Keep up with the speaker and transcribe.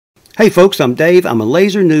Hey folks, I'm Dave. I'm a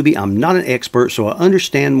laser newbie. I'm not an expert, so I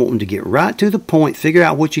understand wanting to get right to the point, figure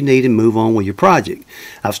out what you need, and move on with your project.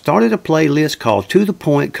 I've started a playlist called To The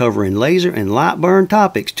Point covering laser and Lightburn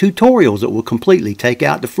topics, tutorials that will completely take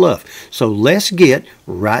out the fluff. So let's get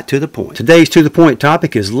right to the point. Today's To The Point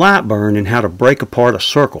topic is Lightburn and how to break apart a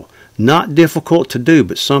circle. Not difficult to do,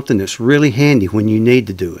 but something that's really handy when you need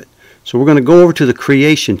to do it. So we're going to go over to the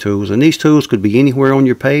creation tools, and these tools could be anywhere on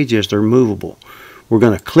your page as they're movable. We're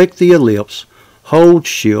going to click the ellipse, hold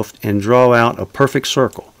shift, and draw out a perfect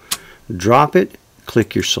circle. Drop it,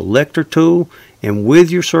 click your selector tool, and with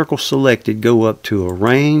your circle selected, go up to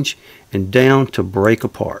arrange and down to break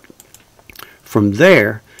apart. From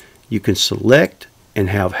there, you can select and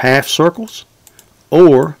have half circles,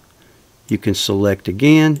 or you can select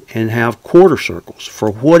again and have quarter circles for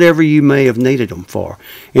whatever you may have needed them for.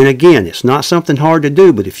 And again, it's not something hard to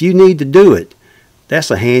do, but if you need to do it, that's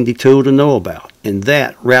a handy tool to know about. And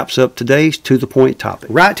that wraps up today's To The Point topic.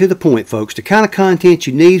 Right to the point, folks. The kind of content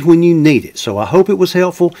you need when you need it. So I hope it was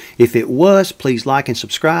helpful. If it was, please like and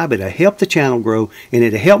subscribe. It'll help the channel grow, and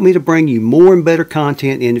it'll help me to bring you more and better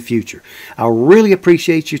content in the future. I really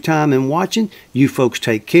appreciate your time and watching. You folks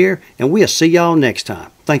take care, and we'll see y'all next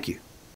time. Thank you.